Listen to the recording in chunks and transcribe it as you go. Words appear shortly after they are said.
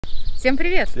Всем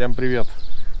привет! Всем привет!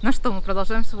 Ну что, мы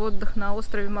продолжаем свой отдых на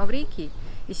острове Маврикий,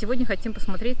 и сегодня хотим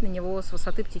посмотреть на него с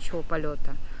высоты птичьего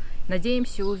полета.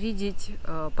 Надеемся увидеть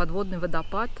подводный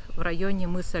водопад в районе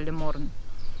мыса Morne.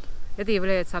 Это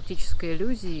является оптической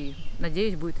иллюзией.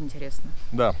 Надеюсь, будет интересно.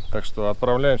 Да, так что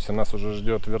отправляемся, нас уже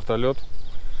ждет вертолет.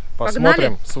 Погнали?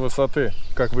 Посмотрим с высоты,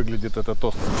 как выглядит этот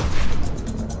остров.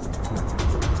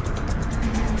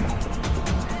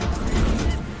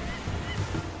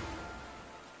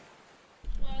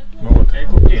 Ну вот,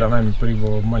 за нами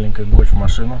прибыла маленькая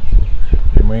гольф-машина.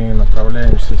 И мы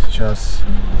направляемся сейчас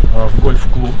в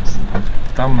гольф-клуб.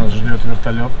 Там нас ждет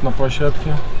вертолет на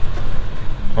площадке.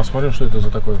 Посмотрим, что это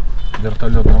за такой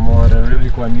вертолет. Нам его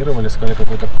рекламировали, сказали,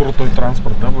 какой-то крутой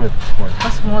транспорт, да, будет? Ой.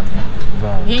 Посмотрим.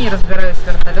 Да. Я не разбираюсь в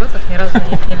вертолетах, ни разу на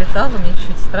них не летала, мне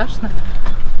чуть страшно.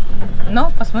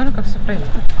 Но посмотрим, как все пройдет.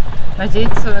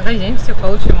 Надеемся,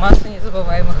 получим массу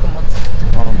незабываемых эмоций.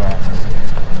 Ну да.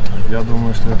 Я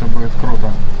думаю, что это будет круто.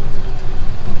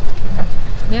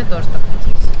 Я тоже так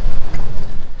надеюсь.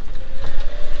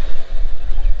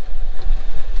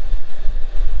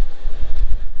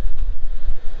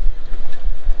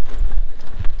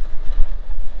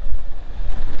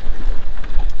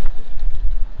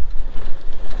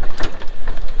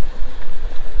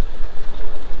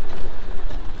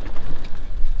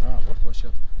 Вот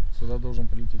площадка. Сюда должен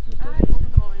прилететь вертолет.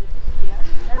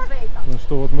 Ну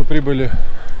что, вот мы прибыли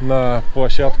на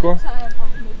площадку.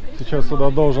 Сейчас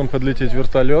сюда должен подлететь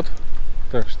вертолет.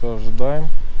 Так что ожидаем.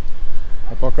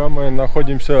 А пока мы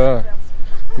находимся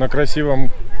на красивом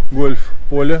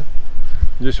гольф-поле.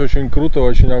 Здесь очень круто,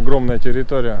 очень огромная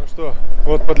территория. Ну что,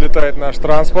 вот подлетает наш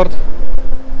транспорт.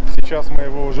 Сейчас мы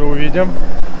его уже увидим.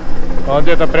 Он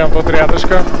где-то прям тут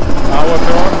рядышком. А вот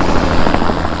и он.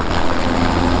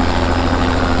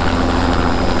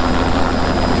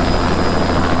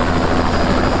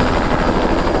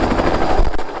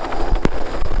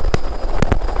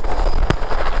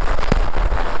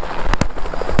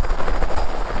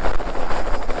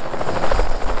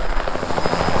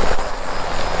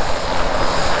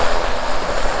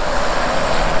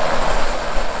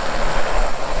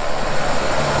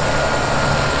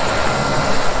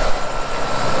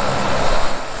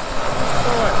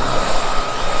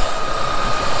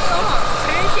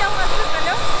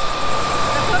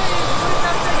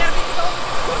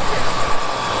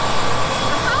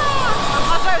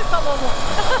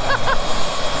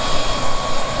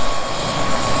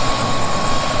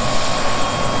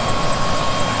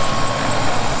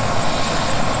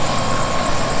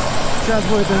 Сейчас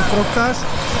будет инструктаж.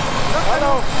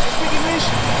 Hello.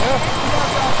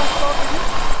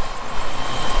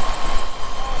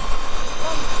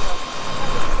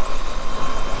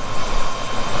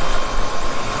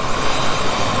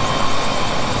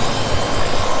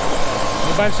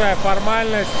 Небольшая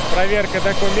формальность, проверка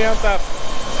документов,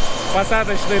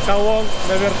 посадочный талон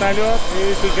на вертолет,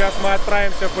 и сейчас мы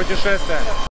отправимся в путешествие.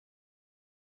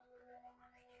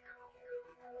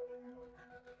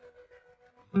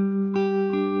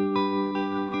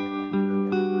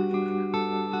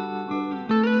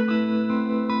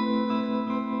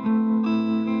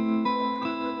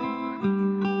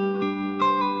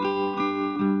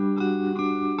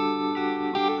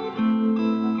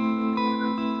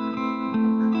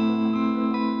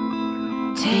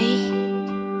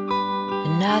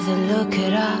 Another look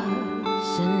at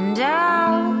us and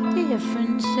our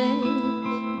differences.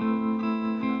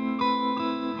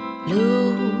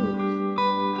 Lose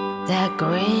that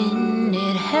grin,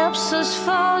 it helps us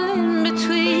fall in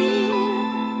between.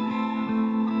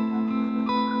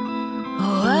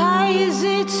 Why is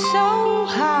it so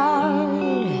hard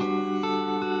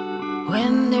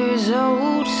when there's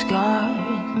old scars?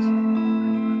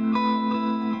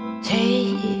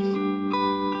 Take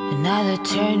another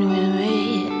turn with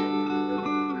me.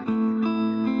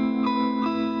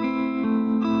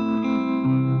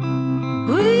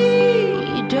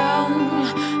 We don't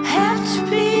have to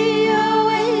be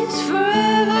always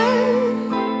forever.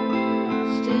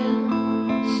 Still,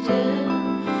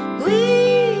 we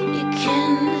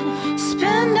can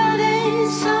spend our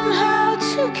days somehow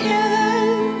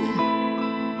together.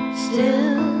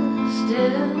 Still,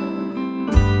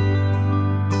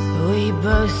 we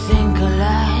both think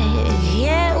alike,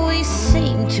 yet we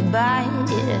seem to bite.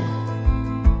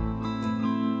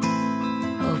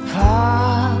 Oh,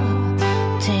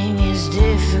 parting is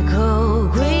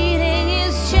difficult, greeting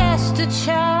is just a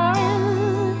charm.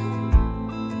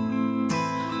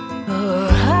 Or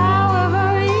however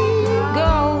it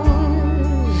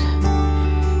goes,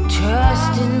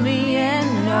 trust in me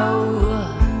and know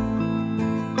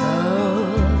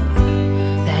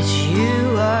that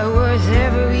you are worth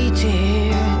every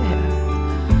tear.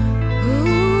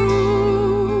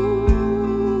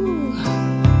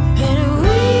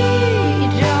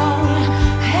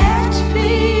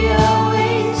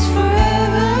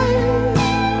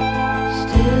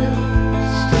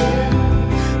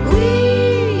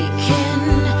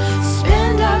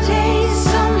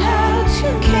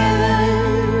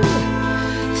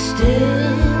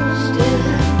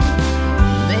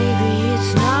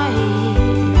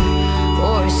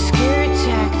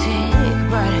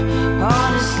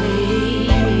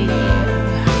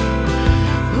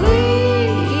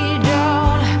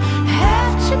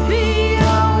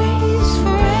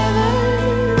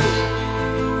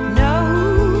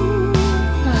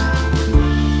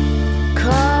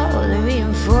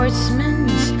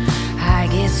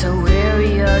 so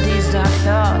weary of these dark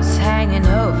thoughts hanging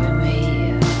over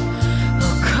me.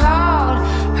 Oh, caught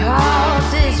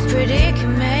of this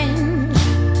predicament,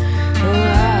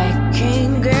 I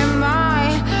can't get my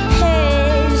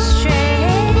head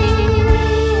straight.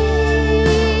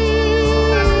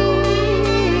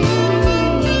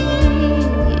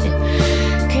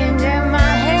 Can't get my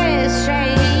head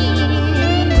straight.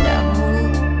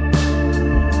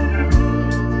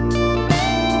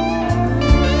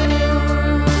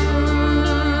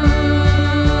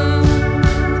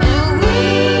 And we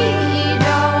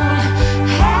don't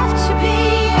have to be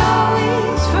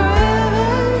always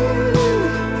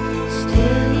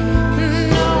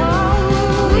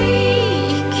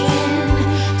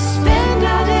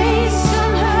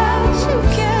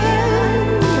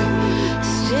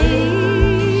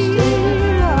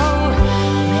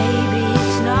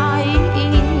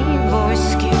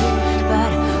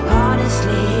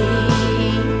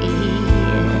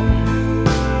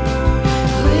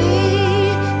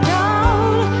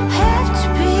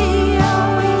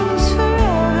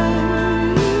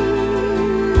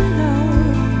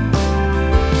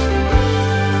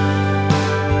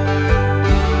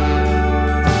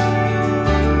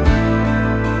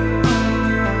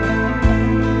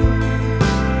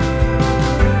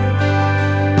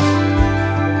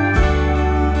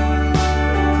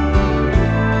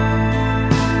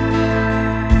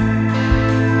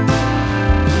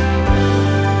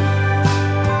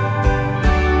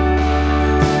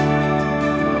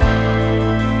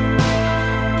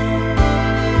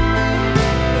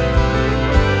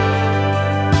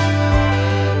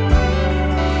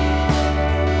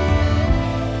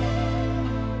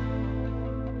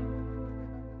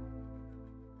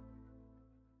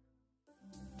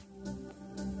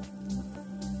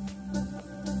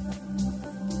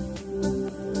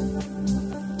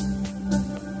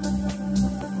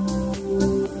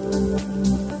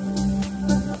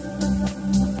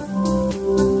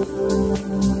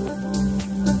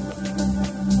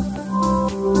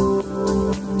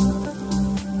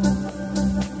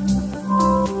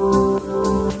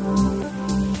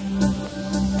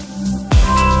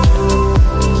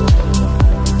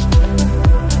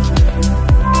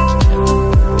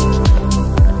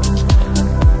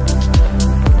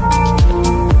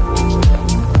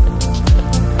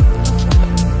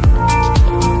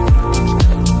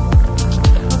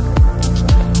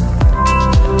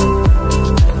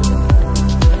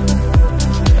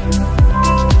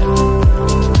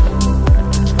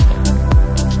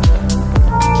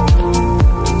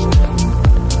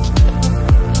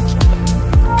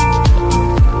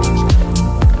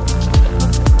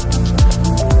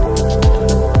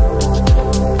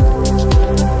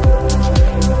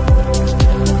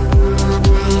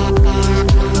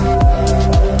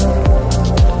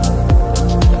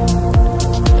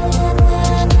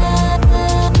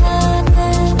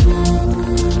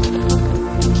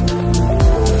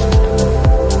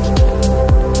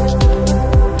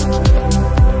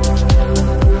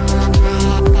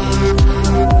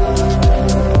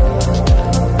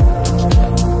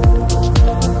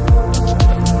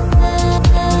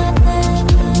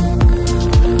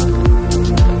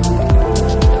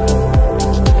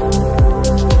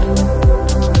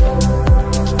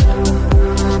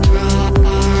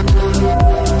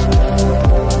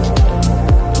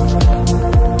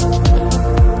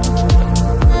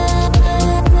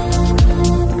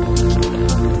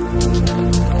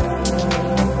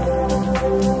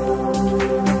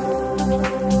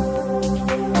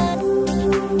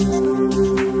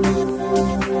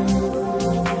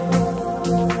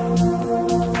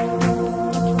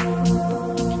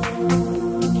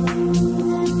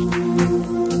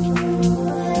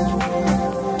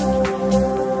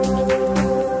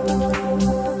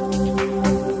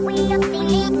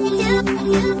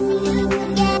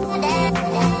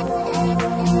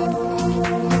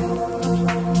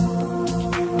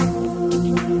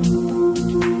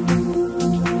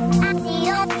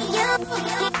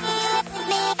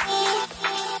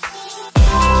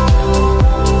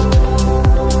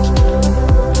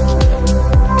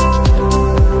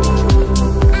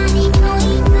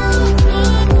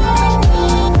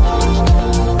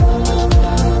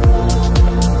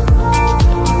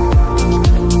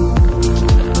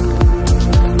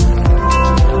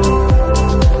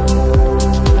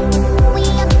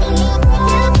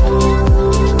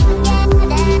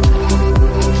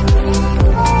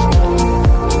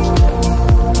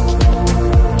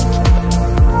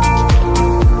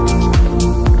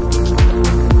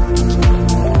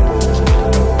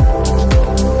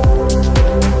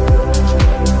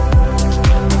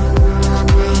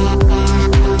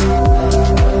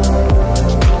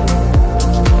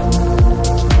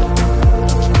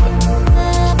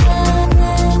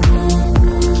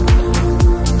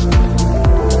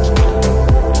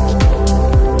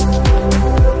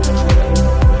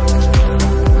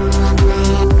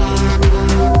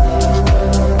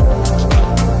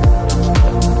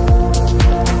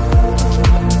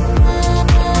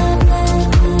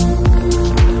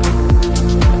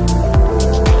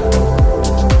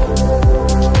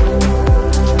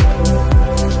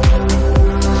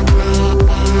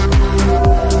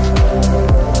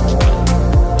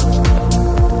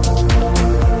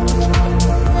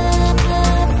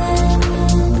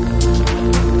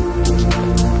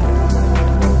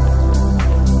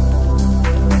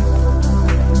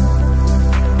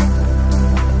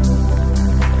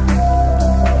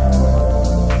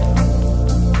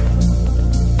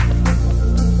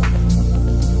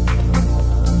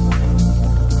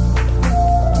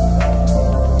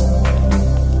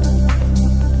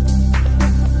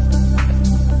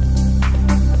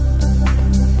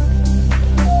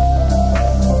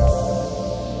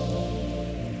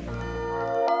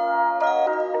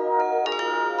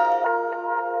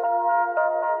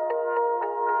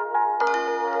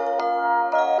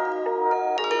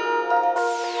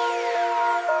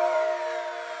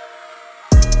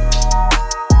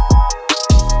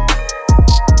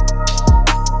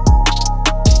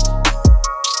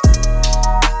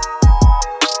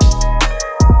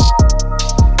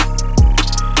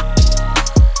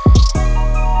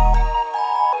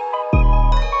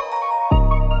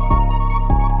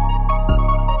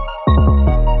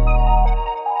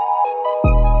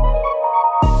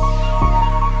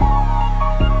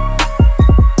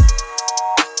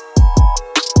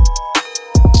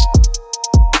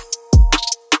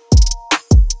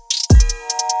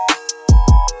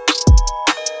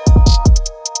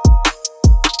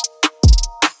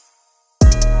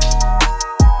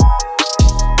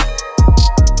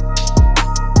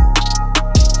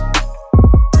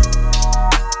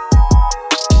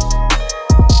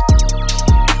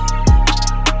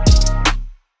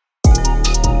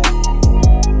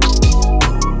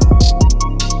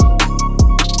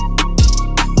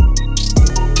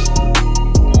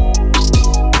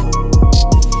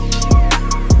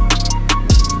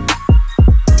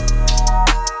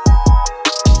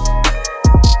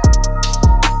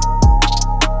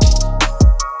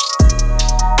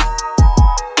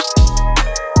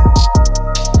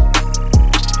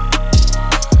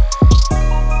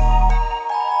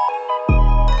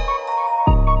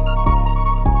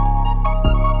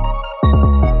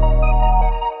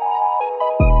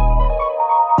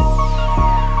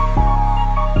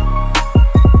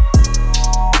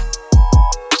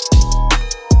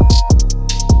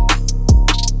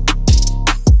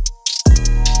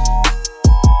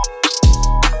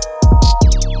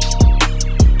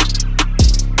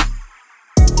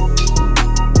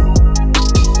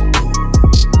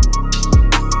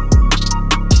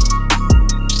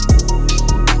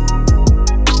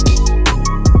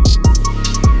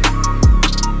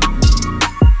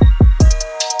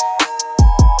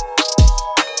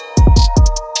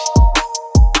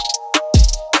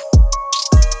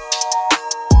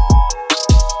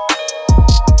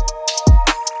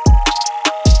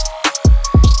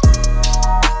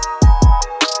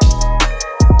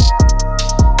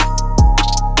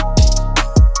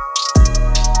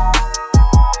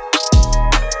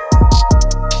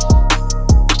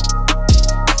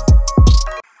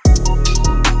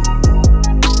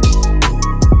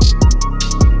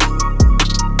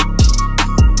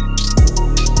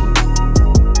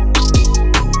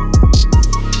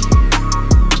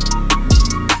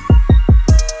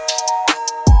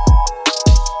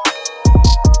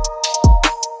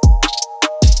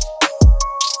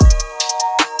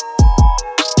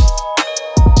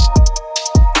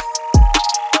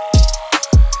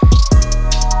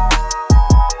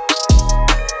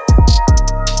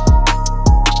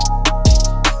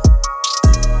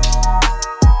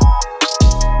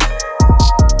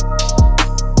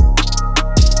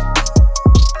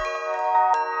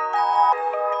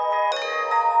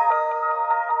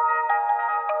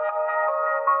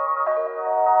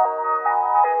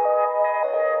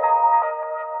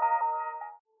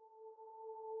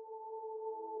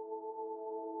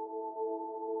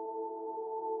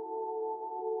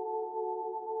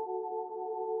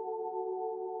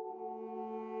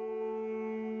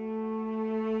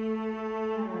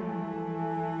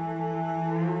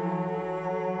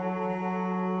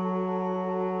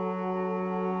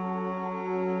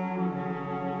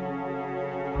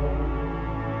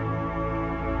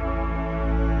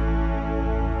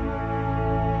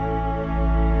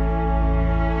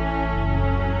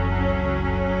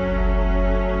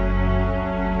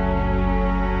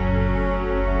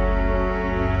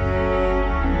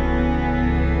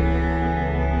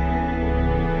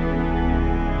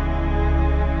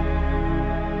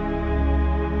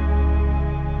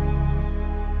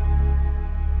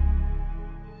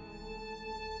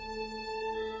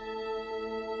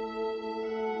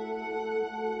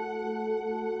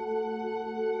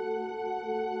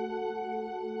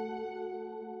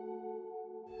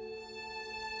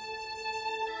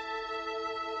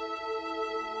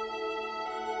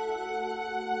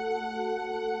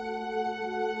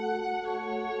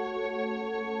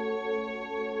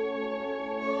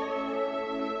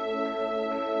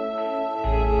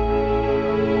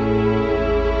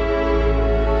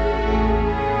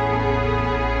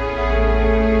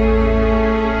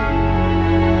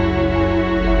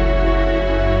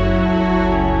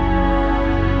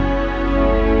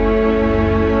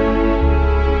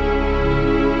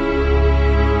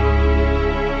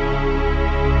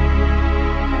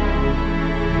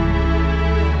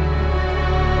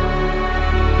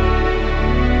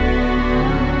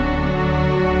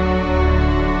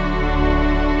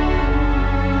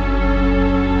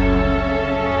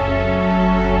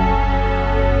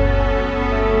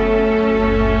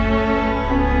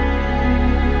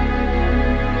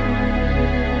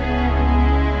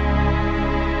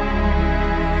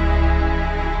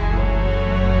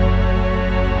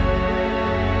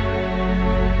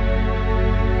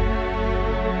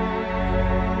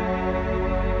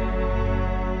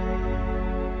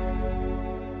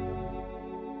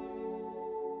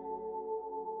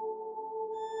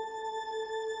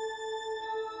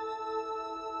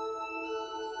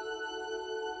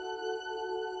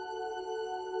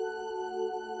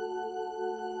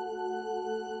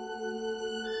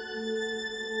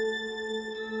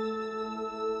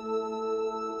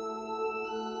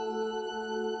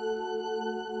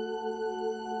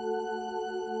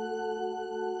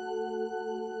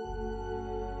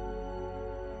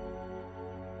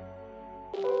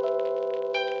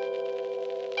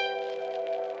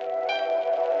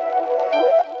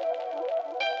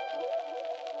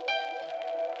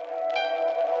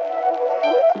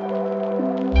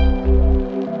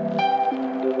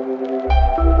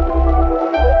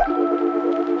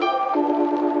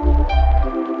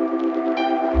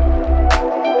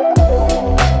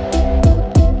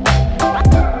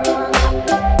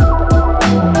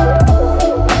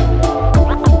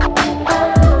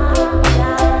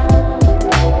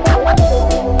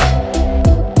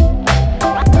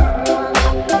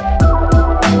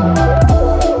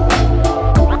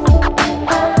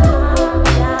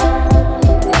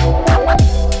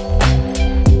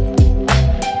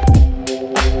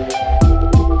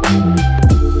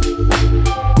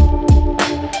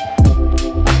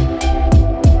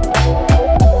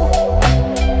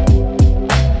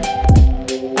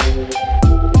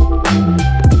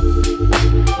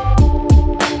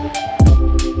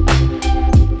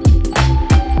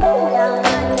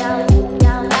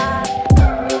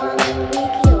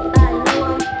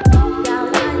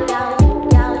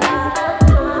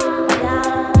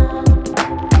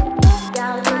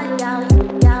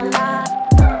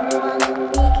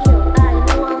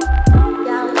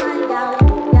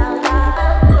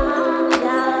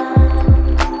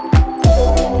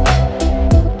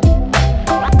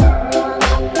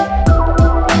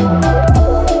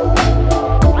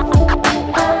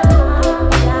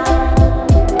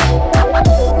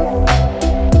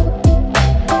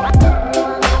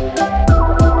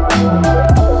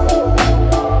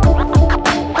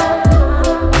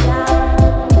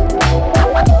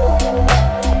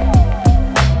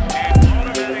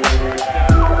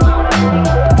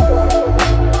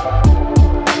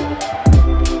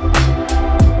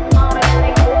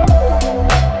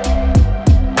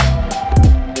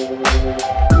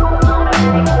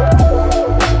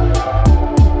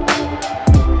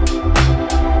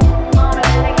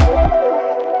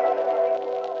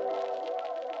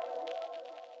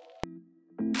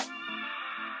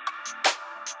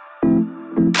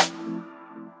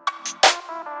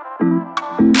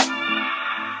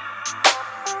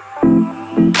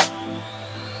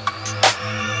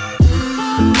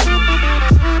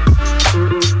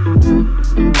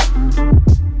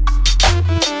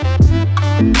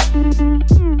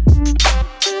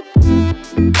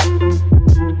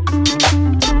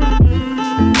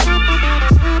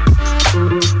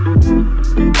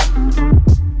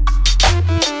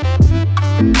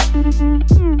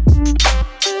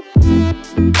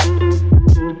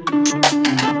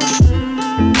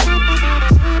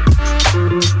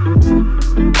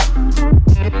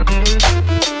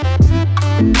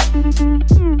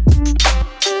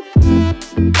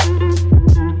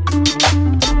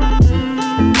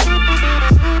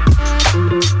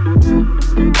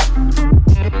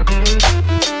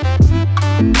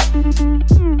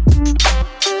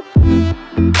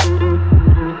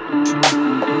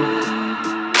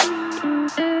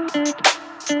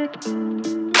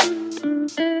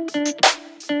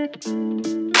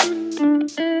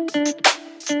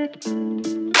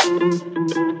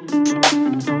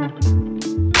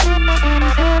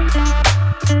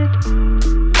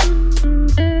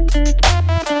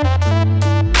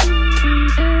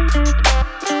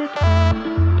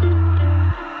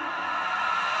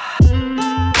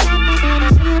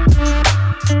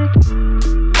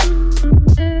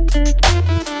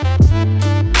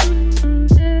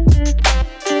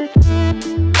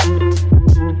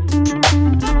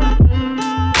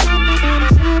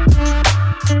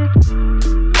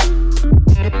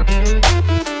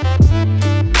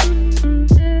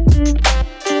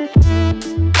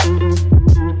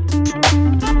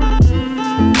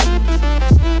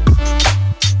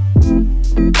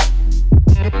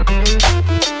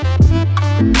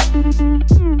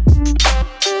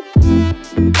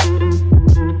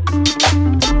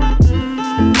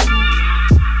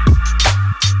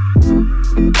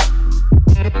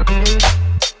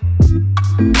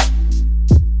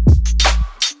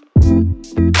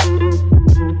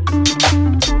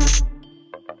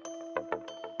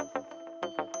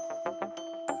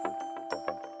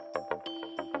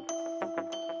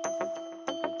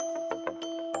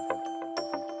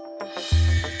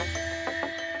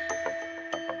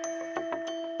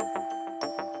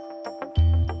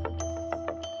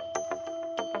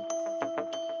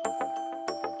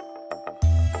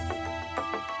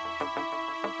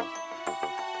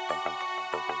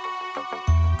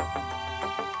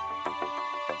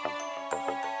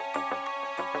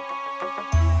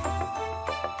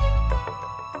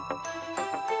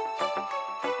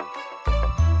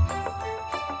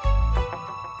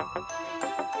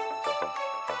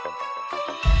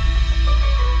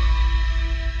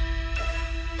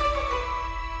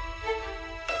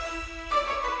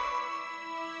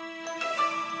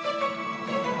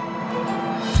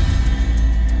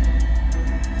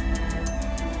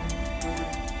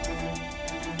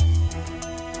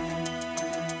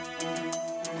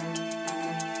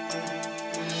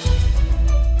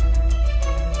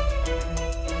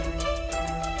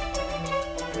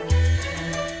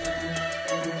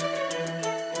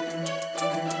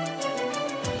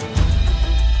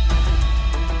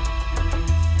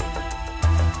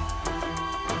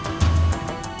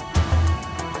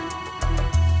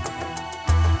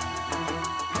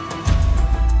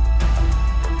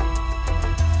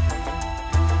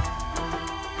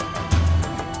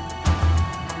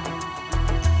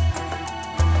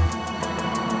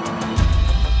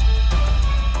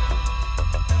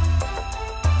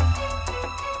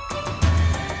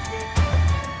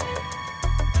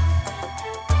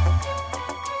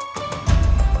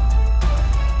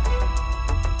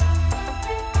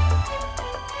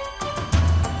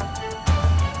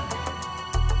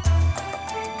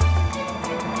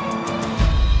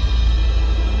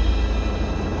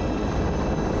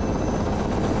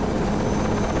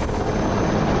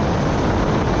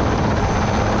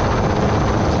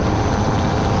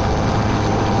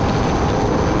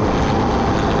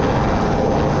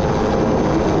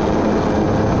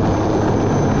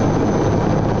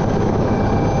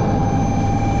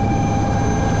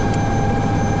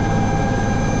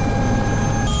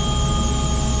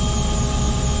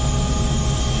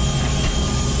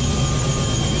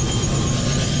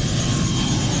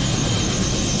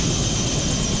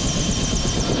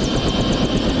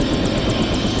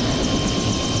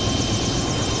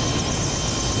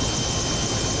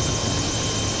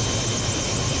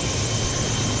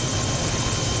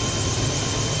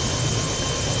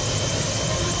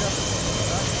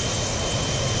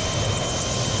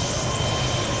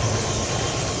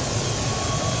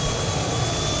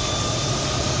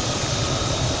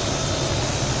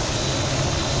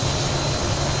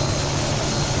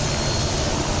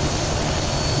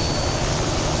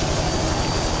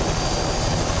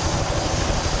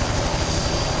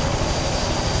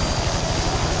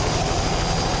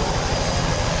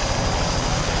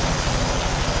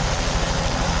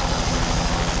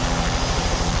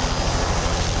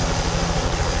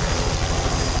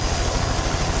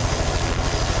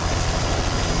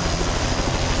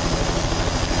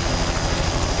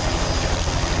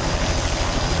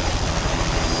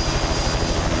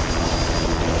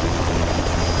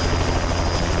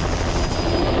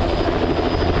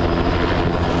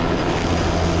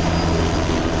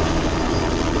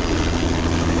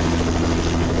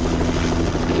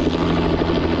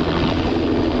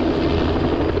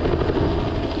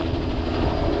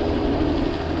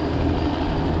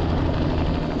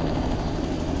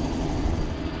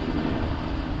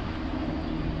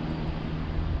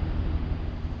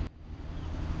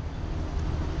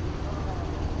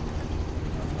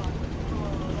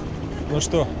Ну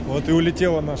что, вот и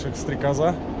улетела наша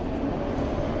стрекоза.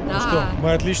 Да. Ну что,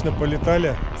 мы отлично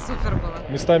полетали. Супер было.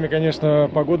 Местами, конечно,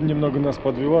 погода немного нас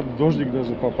подвела, дождик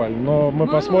даже попали. Но мы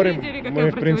посмотрим. Увидели,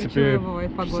 Мы, в принципе,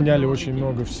 погода сняли очень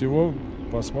много всего.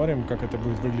 Посмотрим, как это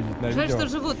будет выглядеть на Жаль, видео. что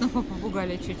животных мы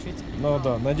попугали чуть-чуть. Ну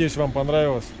да, надеюсь, вам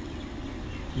понравилось.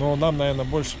 Но нам, наверное,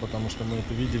 больше, потому что мы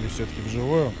это видели все-таки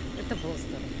вживую. Это было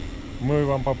здорово. Мы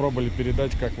вам попробовали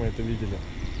передать, как мы это видели.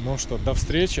 Ну что, до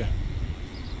встречи.